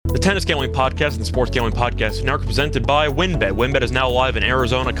Tennis Gambling Podcast and the Sports Gambling Podcast Network presented by WynnBET. WynnBET is now live in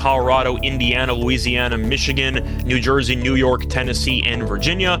Arizona, Colorado, Indiana, Louisiana, Michigan, New Jersey, New York, Tennessee, and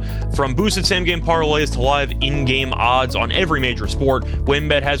Virginia. From boosted same-game parlays to live in-game odds on every major sport,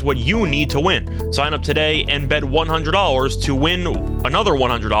 WynnBET has what you need to win. Sign up today and bet $100 to win another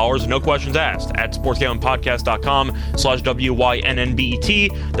 $100, no questions asked, at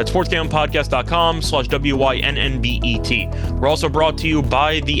sportsgamblingpodcast.com/WYNNBET. That's sportsgamblingpodcast.com/WYNNBET. We're also brought to you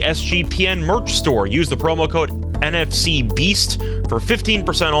by the SGPN merch store. Use the promo code NFCBEAST for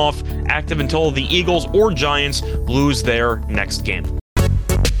 15% off, active until the Eagles or Giants lose their next game.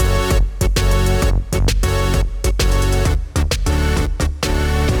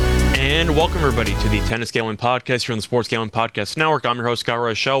 And welcome, everybody, to the Tennis Gambling Podcast here on the Sports Gambling Podcast Network. I'm your host, Scott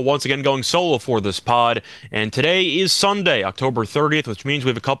Rochelle, once again going solo for this pod. And today is Sunday, October 30th, which means we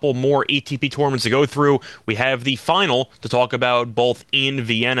have a couple more ATP tournaments to go through. We have the final to talk about both in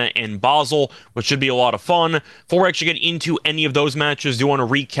Vienna and Basel, which should be a lot of fun. Before we actually get into any of those matches, I do want to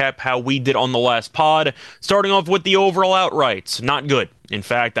recap how we did on the last pod. Starting off with the overall outrights. Not good. In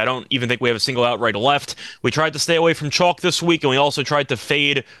fact, I don't even think we have a single outright left. We tried to stay away from chalk this week, and we also tried to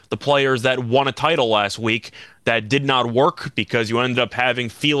fade the players that won a title last week. That did not work because you ended up having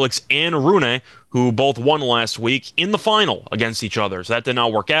Felix and Rune, who both won last week, in the final against each other. So that did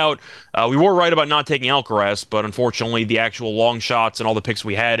not work out. We were right about not taking Alcaraz, but unfortunately the actual long shots and all the picks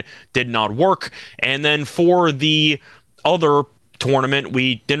we had did not work. And then for the other tournament,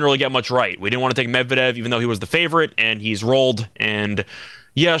 we didn't really get much right. We didn't want to take Medvedev, even though he was the favorite, and he's rolled. And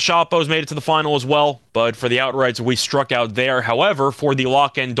yeah, Shapo's made it to the final as well, but for the outrights, we struck out there. However, for the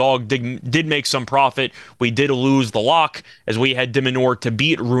lock and dog, did make some profit. We did lose the lock, as we had de Minaur to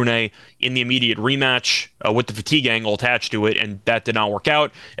beat Rune in the immediate rematch with the fatigue angle attached to it, and that did not work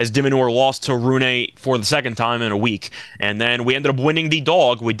out, as de Minaur lost to Rune for the second time in a week. And then we ended up winning the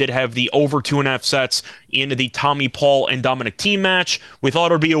dog. We did have the over 2.5 sets in the Tommy Paul and Dominic Thiem match. We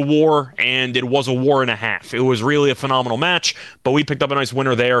thought it would be a war, and it was a war and a half. It was really a phenomenal match, but we picked up a nice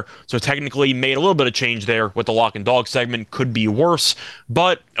winner there, so technically made a little bit of change there with the lock and dog segment. Could be worse,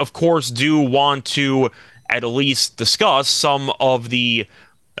 but of course do want to at least discuss some of the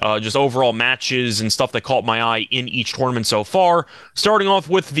just overall matches and stuff that caught my eye in each tournament so far. Starting off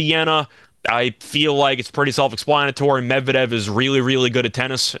with Vienna, I feel like it's pretty self-explanatory. Medvedev is really, really good at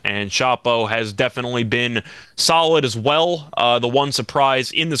tennis, and Shapo has definitely been solid as well. The one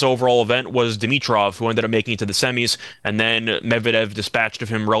surprise in this overall event was Dimitrov, who ended up making it to the semis, and then Medvedev dispatched of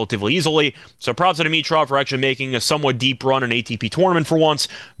him relatively easily. So props to Dimitrov for actually making a somewhat deep run in ATP tournament for once,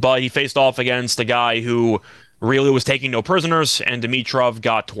 but he faced off against a guy who really was taking no prisoners, and Dimitrov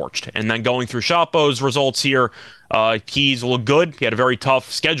got torched. And then going through Shapo's results here, he's looked good. He had a very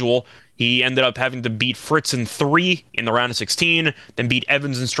tough schedule. He ended up having to beat Fritz in 3 in the round of 16, then beat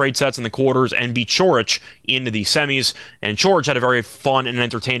Evans in straight sets in the quarters, and beat Coric into the semis. And Coric had a very fun and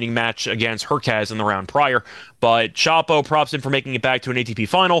entertaining match against Hurkacz in the round prior. But Shapo, props him for making it back to an ATP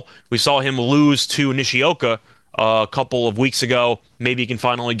final. We saw him lose to Nishioka a couple of weeks ago. Maybe he can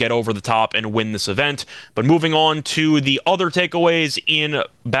finally get over the top and win this event. But moving on to the other takeaways in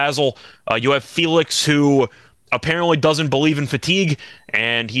Basel, you have Felix, who apparently doesn't believe in fatigue,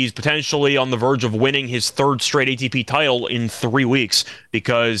 and he's potentially on the verge of winning his third straight ATP title in 3 weeks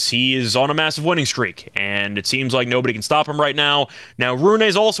because he is on a massive winning streak, and it seems like nobody can stop him right now. Now, Rune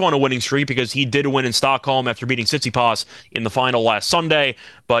is also on a winning streak because he did win in Stockholm after beating Tsitsipas in the final last Sunday,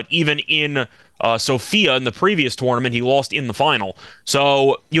 but even in Sofia in the previous tournament, he lost in the final.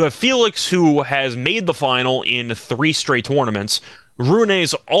 So you have Felix, who has made the final in 3 straight tournaments.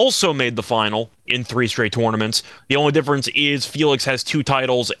 Rune's also made the final in 3 straight tournaments. The only difference is Felix has 2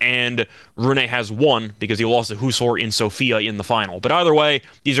 titles and Rune has 1 because he lost to Husor in Sofia in the final. But either way,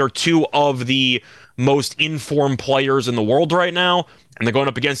 these are 2 of the most informed players in the world right now, and they're going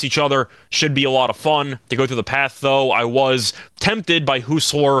up against each other. Should be a lot of fun. To go through the path, though, I was tempted by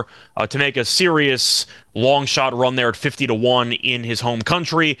Husor to make a serious long shot run there at 50-1 in his home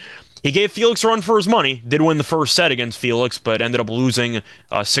country. He gave Felix a run for his money, did win the first set against Felix, but ended up losing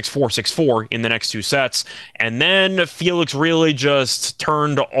 6-4, 6-4 in the next 2 sets. And then Felix really just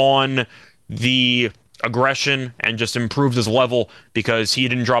turned on the aggression and just improved his level because he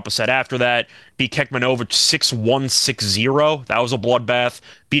didn't drop a set after that. Beat Kekmanovic 6-1, 6-0. That was a bloodbath.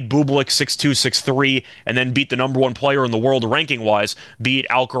 Beat Bublik 6-2, 6-3, and then beat the number 1 player in the world ranking-wise. Beat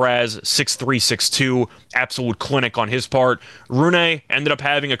Alcaraz 6-3, 6-2. Absolute clinic on his part. Rune ended up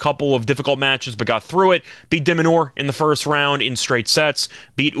having a couple of difficult matches, but got through it. Beat de Minaur in the first round in straight sets.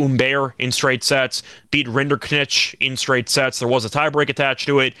 Beat Humbert in straight sets. Beat Rinderknech in straight sets. There was a tiebreak attached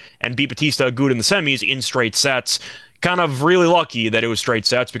to it. And beat Bautista Agut in the semis in straight sets. kind of really lucky that it was straight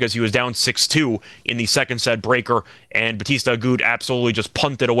sets because he was down 6-2 in the second set breaker, and Bautista Agut absolutely just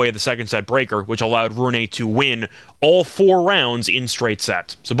punted away the second set breaker, which allowed Rune to win all 4 rounds in straight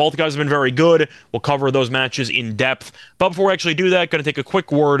sets. So both guys have been very good. We'll cover those matches in depth. But before we actually do that, going to take a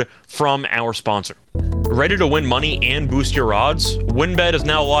quick word from our sponsor. Ready to win money and boost your odds? WynnBET is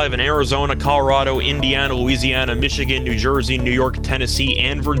now live in Arizona, Colorado, Indiana, Louisiana, Michigan, New Jersey, New York, Tennessee,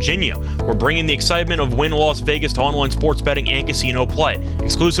 and Virginia. We're bringing the excitement of Wynn Las Vegas to online sports betting and casino play.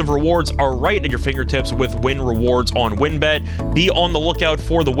 Exclusive rewards are right at your fingertips with Wynn Rewards on WynnBET. Be on the lookout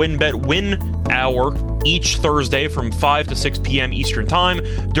for the WynnBET Win Hour each Thursday from 5 to 6 p.m. Eastern Time.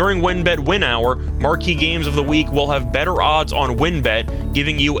 During WynnBET Win Hour, marquee games of the week will have better odds on WynnBET,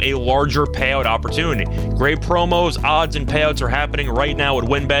 giving you a larger payout opportunity. Great promos, odds, and payouts are happening right now at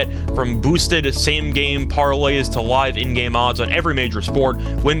WynnBET. From boosted same-game parlays to live in-game odds on every major sport,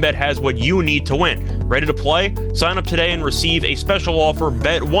 WynnBET has what you need to win. Ready to play? Sign up today and receive a special offer.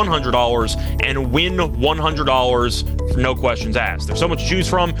 Bet $100 and win $100 for no questions asked. There's so much to choose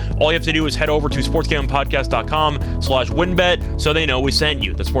from. All you have to do is head over to sportsgamblingpodcast.com/WynnBET so they know we sent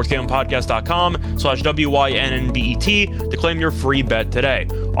you. That's sportsgamblingpodcast.com/WYNNBET to claim your free bet today.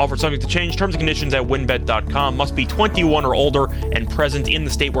 Offer subject to change. Terms and conditions at wynnbet.com. Must be 21 or older and present in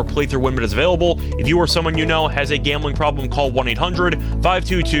the state where playthrough WynnBET is available. If you or someone you know has a gambling problem, call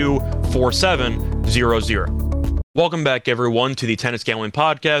 1-800-522-4700. Welcome back, everyone, to the Tennis Gambling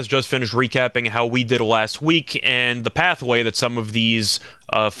Podcast. Just finished recapping how we did last week and the pathway that some of these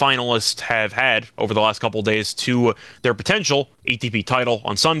finalists have had over the last couple of days to their potential ATP title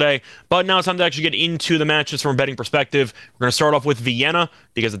on Sunday. But now it's time to actually get into the matches from a betting perspective. We're going to start off with Vienna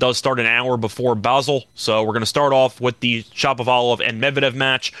because it does start an hour before Basel. So we're going to start off with the Shapovalov and Medvedev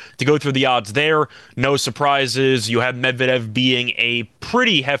match to go through the odds there. No surprises. You have Medvedev being a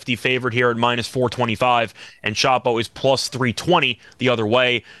pretty hefty favorite here at minus 425, and Shapo is plus 320 the other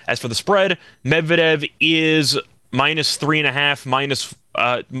way. As for the spread, Medvedev is minus 3.5, minus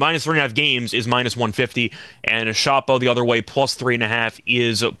 3.5 games is minus 150, and Shapo the other way plus 3.5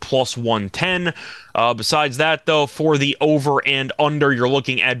 is plus 110. Besides that, though, for the over and under, you're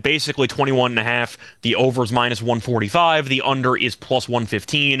looking at basically 21.5. The over is minus 145. The under is plus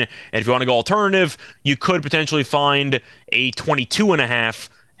 115. And if you want to go alternative, you could potentially find a 22.5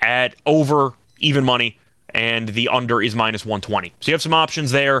 at over even money, and the under is minus 120. So you have some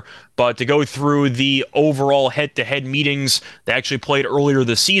options there, but to go through the overall head-to-head meetings, they actually played earlier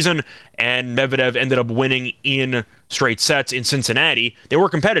this season, and Medvedev ended up winning in straight sets in Cincinnati. They were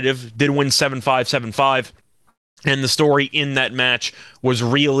competitive, did win 7-5, 7-5, and the story in that match was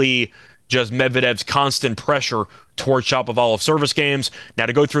really just Medvedev's constant pressure towards Shapovalov service games. Now,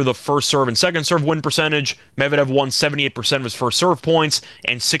 to go through the first serve and second serve win percentage, Medvedev won 78% of his first serve points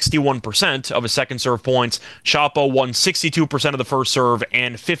and 61% of his second serve points. Shapo won 62% of the first serve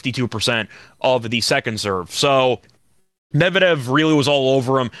and 52% of the second serve. So Medvedev really was all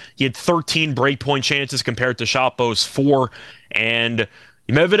over him. He had 13 breakpoint chances compared to Shapo's 4, and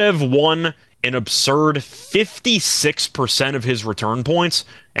Medvedev won an absurd 56% of his return points,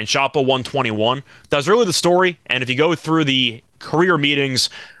 and Shapo won 21. That was really the story, and if you go through the career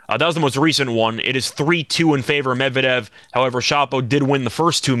meetings, that was the most recent one. It is 3-2 in favor of Medvedev. However, Shapo did win the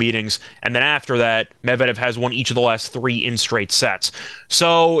first 2 meetings, and then after that, Medvedev has won each of the last 3 in straight sets.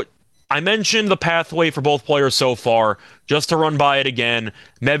 So I mentioned the pathway for both players so far. Just to run by it again,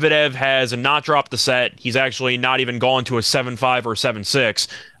 Medvedev has not dropped the set. He's actually not even gone to a 7-5 or 7-6.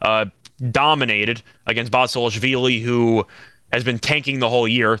 Dominated against Basilashvili, who has been tanking the whole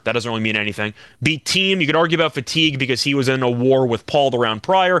year. That doesn't really mean anything. Beat Team. You could argue about fatigue because he was in a war with Paul the round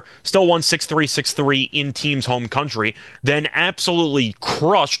prior. Still won 6-3, 6-3 in Team's home country. Then absolutely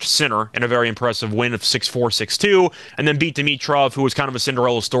crushed Sinner in a very impressive win of 6-4, 6-2. And then beat Dimitrov, who was kind of a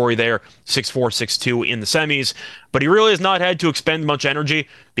Cinderella story there, 6-4, 6-2 in the semis. But he really has not had to expend much energy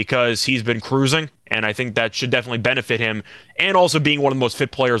because he's been cruising, and I think that should definitely benefit him, and also being one of the most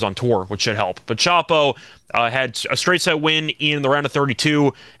fit players on tour, which should help. But Shapo had a straight set win in the round of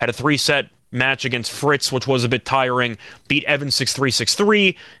 32, had a 3-set match against Fritz, which was a bit tiring, beat Evans 6-3,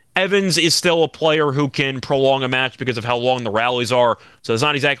 6-3. Evans is still a player who can prolong a match because of how long the rallies are, so it's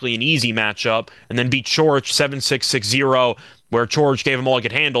not exactly an easy matchup. And then beat Coric 7-6, 6-0, where Coric gave him all he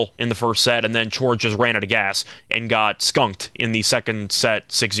could handle in the first set, and then Coric just ran out of gas and got skunked in the second set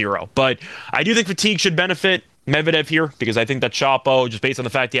 6-0. But I do think fatigue should benefit Medvedev here, because I think that Shapo, just based on the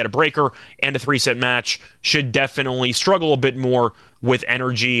fact he had a breaker and a 3-set match, should definitely struggle a bit more with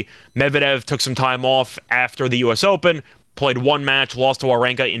energy. Medvedev took some time off after the U.S. Open, played 1 match, lost to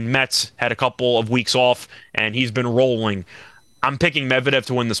Wawrinka in Metz, had a couple of weeks off, and he's been rolling. I'm picking Medvedev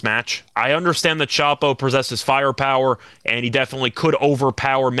to win this match. I understand that Chapo possesses firepower, and he definitely could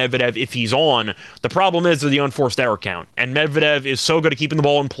overpower Medvedev if he's on. The problem is the unforced error count, and Medvedev is so good at keeping the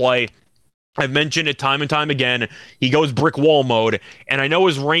ball in play. I've mentioned it time and time again. He goes brick wall mode, and I know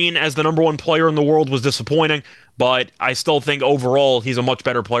his reign as the number one player in the world was disappointing, but I still think overall he's a much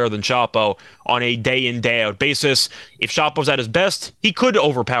better player than Chapo on a day in, day out basis. If Chapo's at his best, he could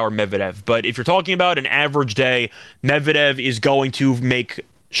overpower Medvedev, but if you're talking about an average day, Medvedev is going to make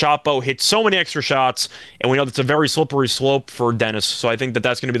Chapo hit so many extra shots, and we know that's a very slippery slope for Dennis. So I think that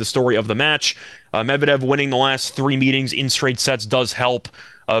that's going to be the story of the match. Medvedev winning the last three meetings in straight sets does help.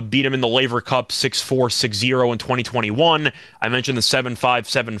 Beat him in the Laver Cup 6-4, 6-0 in 2021. I mentioned the 7-5,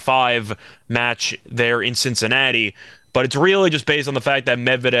 7-5 match there in Cincinnati. But it's really just based on the fact that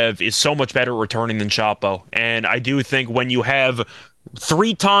Medvedev is so much better at returning than Chapo. And I do think when you have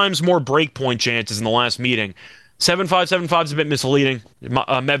three times more breakpoint chances in the last meeting, 7-5, 7-5 is a bit misleading.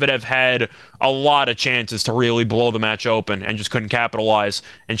 Medvedev had a lot of chances to really blow the match open and just couldn't capitalize.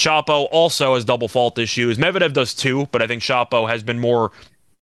 And Chapo also has double fault issues. Medvedev does too, but I think Chapo has been more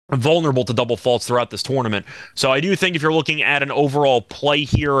vulnerable to double faults throughout this tournament. So I do think if you're looking at an overall play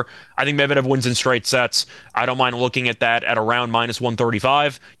here, I think Medvedev wins in straight sets. I don't mind looking at that at around minus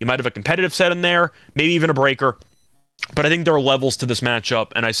 135. You might have a competitive set in there, maybe even a breaker. But I think there are levels to this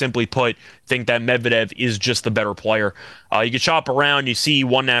matchup, and I simply put think that Medvedev is just the better player. You can shop around. You see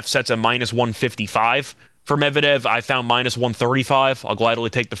 1.5 sets at minus 155. For Medvedev, I found minus 135. I'll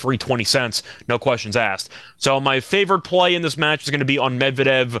gladly take the free 20 cents. No questions asked. So my favorite play in this match is going to be on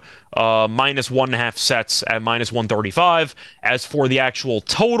Medvedev minus 1.5 sets at minus 135. As for the actual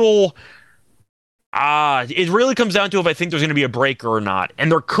total, it really comes down to if I think there's going to be a breaker or not.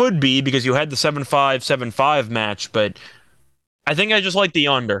 And there could be because you had the 7-5, 7-5 match, but I think I just like the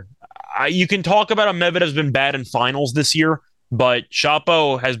under. You can talk about how Medvedev's been bad in finals this year, but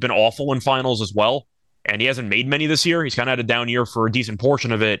Chapo has been awful in finals as well. And he hasn't made many this year. He's kind of had a down year for a decent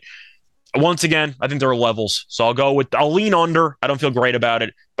portion of it. Once again, I think there are levels. So I'll lean under. I don't feel great about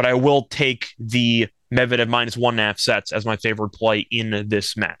it, but I will take the Medvedev minus 1.5 sets as my favorite play in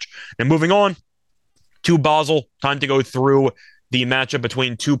this match. Now moving on to Basel, time to go through the matchup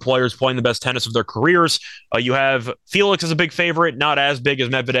between two players playing the best tennis of their careers. You have Felix as a big favorite, not as big as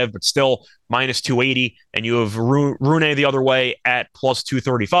Medvedev, but still minus 280. And you have Rune the other way at plus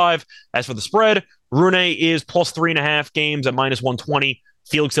 235. As for the spread, Rune is plus 3.5 games at minus 120.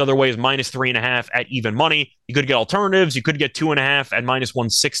 Felix the other way is minus 3.5 at even money. You could get alternatives. You could get 2.5 at minus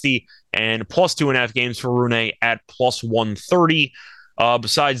 160 and plus 2.5 games for Rune at plus 130.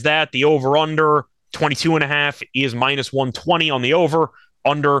 Besides that, the over-under 22.5 is minus 120 on the over.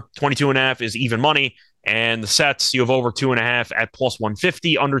 Under 22.5 is even money. And the sets, you have over 2.5 at plus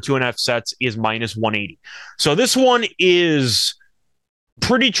 150. Under 2.5 sets is minus 180. So this one is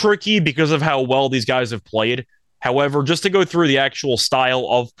pretty tricky because of how well these guys have played. However, just to go through the actual style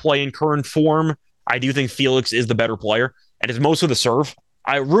of play in current form, I do think Felix is the better player, and it's most of the serve.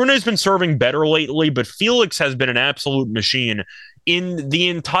 Rune's been serving better lately, but Felix has been an absolute machine. In the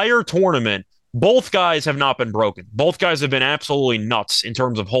entire tournament, both guys have not been broken. Both guys have been absolutely nuts in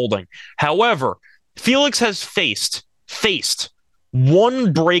terms of holding. However, Felix has faced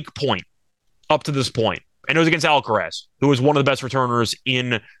one break point up to this point. And it was against Alcaraz, who was one of the best returners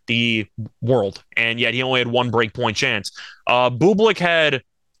in the world. And yet he only had one breakpoint chance. Bublik had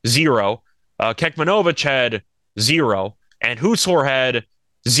 0. Kekmanovic had 0. And Husler had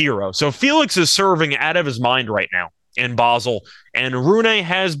 0. So Felix is serving out of his mind right now in Basel. And Rune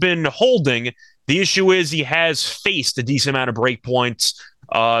has been holding. The issue is he has faced a decent amount of breakpoints.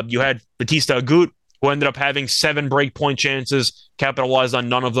 You had Batista Agut, who ended up having 7 breakpoint chances, capitalized on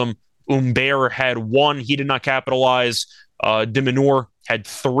none of them. Humbert had 1. He did not capitalize. Diminor had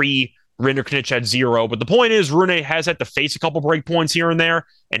 3. Rinderknech had 0. But the point is, Rune has had to face a couple breakpoints here and there,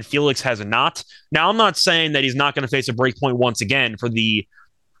 and Felix has not. Now, I'm not saying that he's not going to face a breakpoint once again for the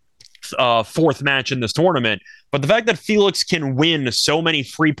fourth match in this tournament, but the fact that Felix can win so many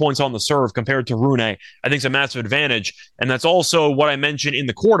free points on the serve compared to Rune, I think is a massive advantage. And that's also what I mentioned in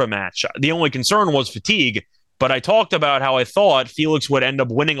the Korda match. The only concern was fatigue. But I talked about how I thought Felix would end up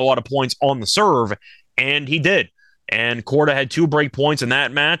winning a lot of points on the serve, and he did. And Korda had 2 break points in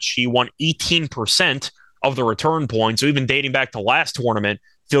that match. He won 18% of the return points. So even dating back to last tournament,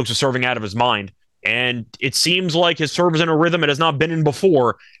 Felix was serving out of his mind. And it seems like his serve is in a rhythm it has not been in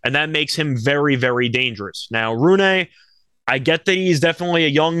before, and that makes him very, very dangerous. Now, Rune, I get that he's definitely a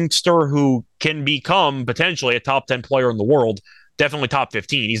youngster who can become potentially a top 10 player in the world, definitely top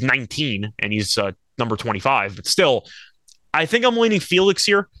 15. He's 19, and he's number 25, but still, I think I'm leaning Felix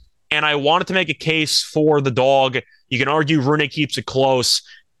here. and I wanted to make a case for the dog. You can argue Rune keeps it close.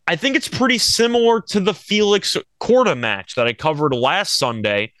 I think it's pretty similar to the Felix Korda match that I covered last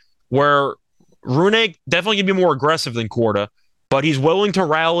Sunday, where Rune definitely can be more aggressive than Korda, but he's willing to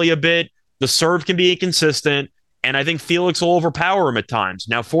rally a bit. The serve can be inconsistent, and I think Felix will overpower him at times.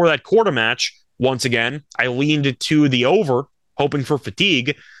 Now, for that Korda match, once again, I leaned to the over, hoping for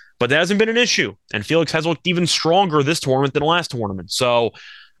fatigue, but that hasn't been an issue. And Felix has looked even stronger this tournament than last tournament. So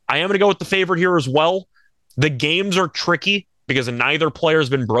I am going to go with the favorite here as well. The games are tricky because neither player has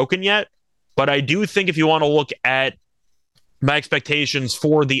been broken yet. But I do think if you want to look at my expectations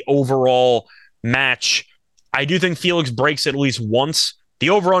for the overall match, I do think Felix breaks at least once.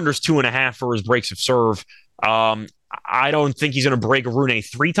 The over-under is 2.5 for his breaks of serve. I don't think he's going to break Rune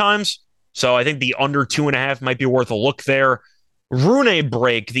 3 times. So I think the under 2.5 might be worth a look there. Rune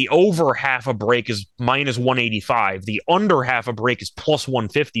break, the over half a break is minus 185. The under half a break is plus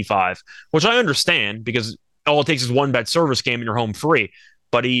 155, which I understand because all it takes is one bad service game and you're home free.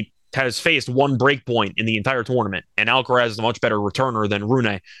 But he has faced one break point in the entire tournament, and Alcaraz is a much better returner than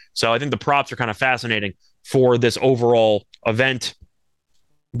Rune. So I think the props are kind of fascinating for this overall event.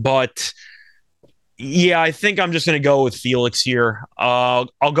 But yeah, I think I'm just going to go with Felix here. I'll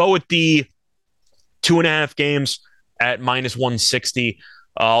go with the 2.5 games at minus 160.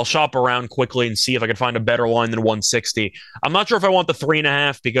 I'll shop around quickly and see if I can find a better line than 160. I'm not sure if I want the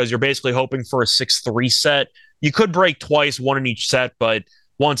 3.5 because you're basically hoping for a 6-3 set. You could break twice, one in each set, but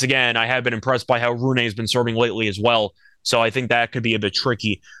once again, I have been impressed by how Rune has been serving lately as well. So I think that could be a bit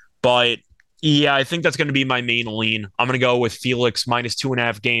tricky. But yeah, I think that's going to be my main lean. I'm going to go with Felix minus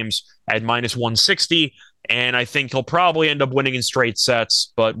 2.5 games at minus 160. And I think he'll probably end up winning in straight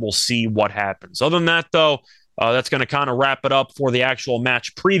sets, but we'll see what happens. Other than that, though, that's going to kind of wrap it up for the actual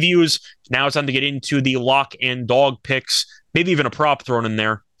match previews. Now it's time to get into the lock and dog picks, maybe even a prop thrown in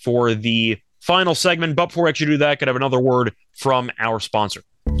there for the final segment. But before we actually do that, could have another word from our sponsor.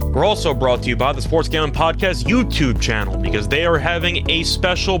 We're also brought to you by the Sports Gambling Podcast YouTube channel because they are having a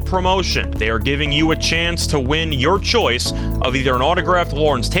special promotion. They are giving you a chance to win your choice of either an autographed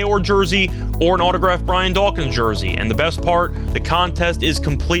Lawrence Taylor jersey or an autographed Brian Dawkins jersey. And the best part, the contest is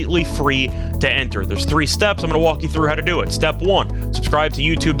completely free to enter. There's 3 steps. I'm going to walk you through how to do it. Step 1, subscribe to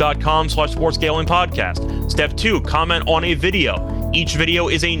youtube.com/sportsgamblingpodcast. Step 2, comment on a video. Each video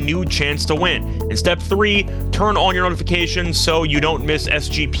is a new chance to win. And step 3, turn on your notifications so you don't miss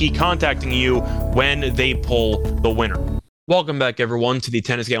SGP contacting you when they pull the winner. Welcome back, everyone, to the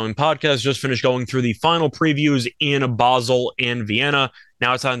Tennis Gambling Podcast. Just finished going through the final previews in Basel and Vienna.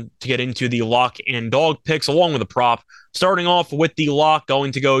 Now it's time to get into the lock and dog picks along with a prop. Starting off with the lock,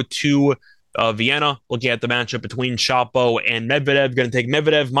 going to go to Vienna, looking at the matchup between Shapo and Medvedev. Going to take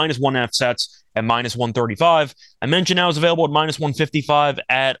Medvedev minus 1.5 sets at minus 135. I mentioned now it's available at minus 155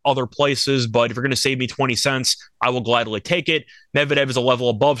 at other places, but if you're going to save me 20 cents, I will gladly take it. Medvedev is a level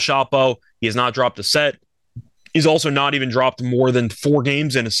above Shapo. He has not dropped a set. He's also not even dropped more than 4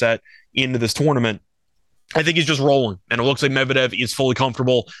 games in a set into this tournament. I think he's just rolling, and it looks like Medvedev is fully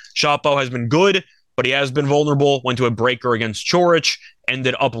comfortable. Shapo has been good, but he has been vulnerable. Went to a breaker against Coric,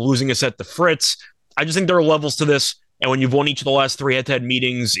 ended up losing a set to Fritz. I just think there are levels to this. And when you've won each of the last 3 head-to-head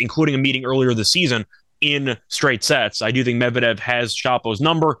meetings, including a meeting earlier this season in straight sets, I do think Medvedev has Shapo's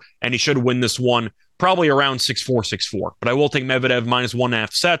number, and he should win this one probably around 6-4, 6-4. But I will take Medvedev minus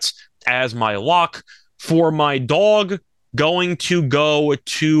 1.5 sets as my lock. For my dog, going to go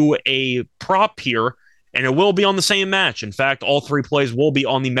to a prop here, and it will be on the same match. In fact, all 3 plays will be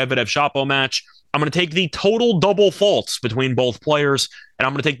on the Medvedev-Shapo match. I'm going to take the total double faults between both players, and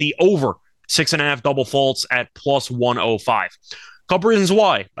I'm going to take the over 6.5 double faults at plus 105. Couple reasons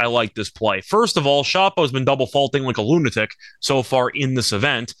why I like this play. First of all, Shapo's been double faulting like a lunatic so far in this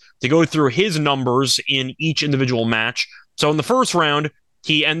event. To go through his numbers in each individual match. So in the first round,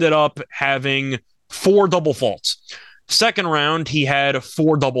 he ended up having 4 double faults. Second round, he had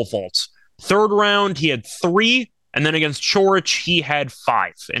 4 double faults. Third round, he had 3. And then against Coric, he had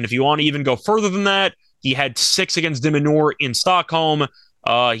 5. And if you want to even go further than that, he had 6 against de Minaur in Stockholm.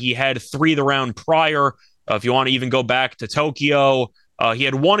 He had 3 the round prior. If you want to even go back to Tokyo, he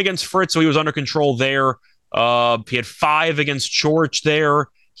had 1 against Fritz, so he was under control there. He had 5 against Coric there.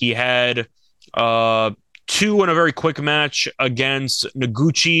 He had 2 in a very quick match against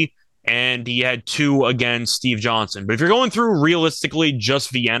Noguchi, and he had 2 against Steve Johnson. But if you're going through realistically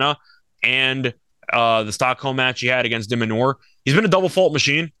just Vienna and the Stockholm match he had against de Minaur, he's been a double fault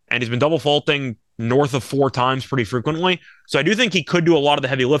machine, and he's been double faulting north of 4 times pretty frequently. So I do think he could do a lot of the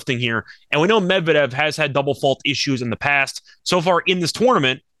heavy lifting here. And we know Medvedev has had double fault issues in the past. So far in this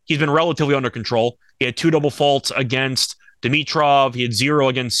tournament, he's been relatively under control. He had 2 double faults against Dimitrov. He had 0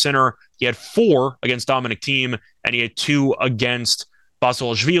 against Sinner. He had 4 against Dominic Thiem, and he had 2 against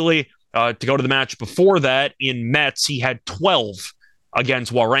Basilashvili. To go to the match before that, in Metz, he had 12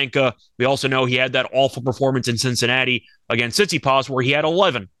 against Wawrinka. We also know he had that awful performance in Cincinnati against Tsitsipas where he had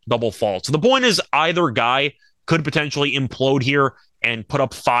 11 double faults. So the point is either guy could potentially implode here and put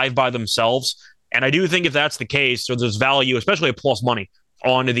up 5 by themselves. And I do think if that's the case, so there's value, especially at plus money,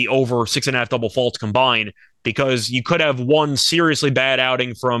 on the over 6.5 double faults combined, because you could have one seriously bad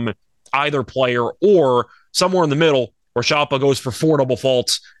outing from either player or somewhere in the middle where Shapo goes for 4 double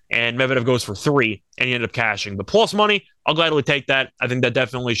faults and Medvedev goes for 3, and he ended up cashing. The plus money, I'll gladly take that. I think that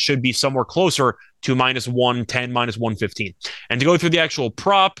definitely should be somewhere closer to minus 110, minus 115. And to go through the actual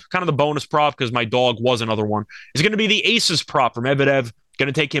prop, kind of the bonus prop, because my dog was another one, is going to be the aces prop for Medvedev.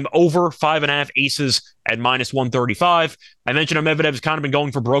 Going to take him over 5.5 aces at minus 135. I mentioned how Medvedev's kind of been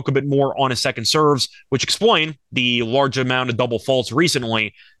going for broke a bit more on his second serves, which explain the large amount of double faults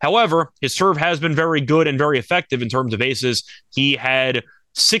recently. However, his serve has been very good and very effective in terms of aces. He had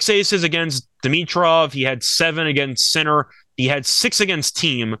 6 aces against Dimitrov. He had 7 against Sinner. He had 6 against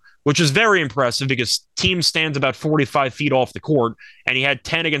Thiem, which is very impressive because Thiem stands about 45 feet off the court. And he had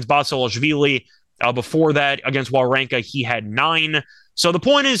 10 against Basilashvili. Before that, against Wawrinka, he had 9. So the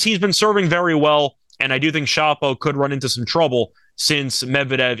point is he's been serving very well, and I do think Shapo could run into some trouble since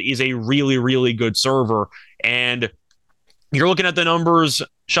Medvedev is a really, really good server. And you're looking at the numbers,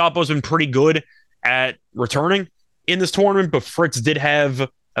 Shapo's been pretty good at returning in this tournament, but Fritz did have,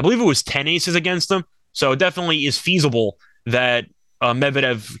 I believe it was 10 aces against him, so it definitely is feasible that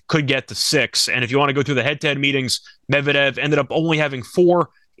Medvedev could get to 6. And if you want to go through the head-to-head meetings, Medvedev ended up only having 4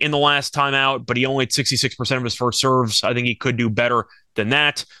 in the last time out, but he only had 66% of his first serves. I think he could do better than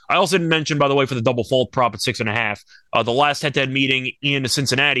that. I also didn't mention, by the way, for the double fault prop at 6.5, the last head-to-head meeting in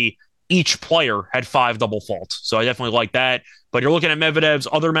Cincinnati, each player had 5 double faults. So I definitely like that. But you're looking at Medvedev's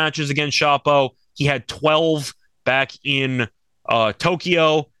other matches against Shapo. He had 12 back in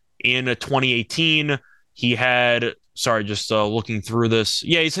Tokyo in 2018. He had, looking through this.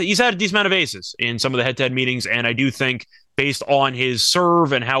 Yeah, he's had a decent amount of aces in some of the head-to-head meetings, and I do think based on his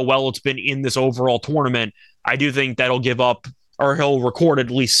serve and how well it's been in this overall tournament, I do think that'll give up, or he'll record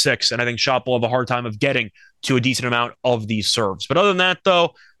at least 6, and I think Shapo will have a hard time of getting to a decent amount of these serves. But other than that,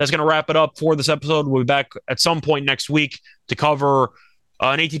 though, that's going to wrap it up for this episode. We'll be back at some point next week to cover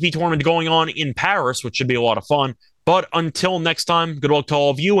an ATP tournament going on in Paris, which should be a lot of fun. But until next time, good luck to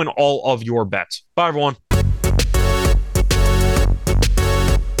all of you and all of your bets. Bye, everyone.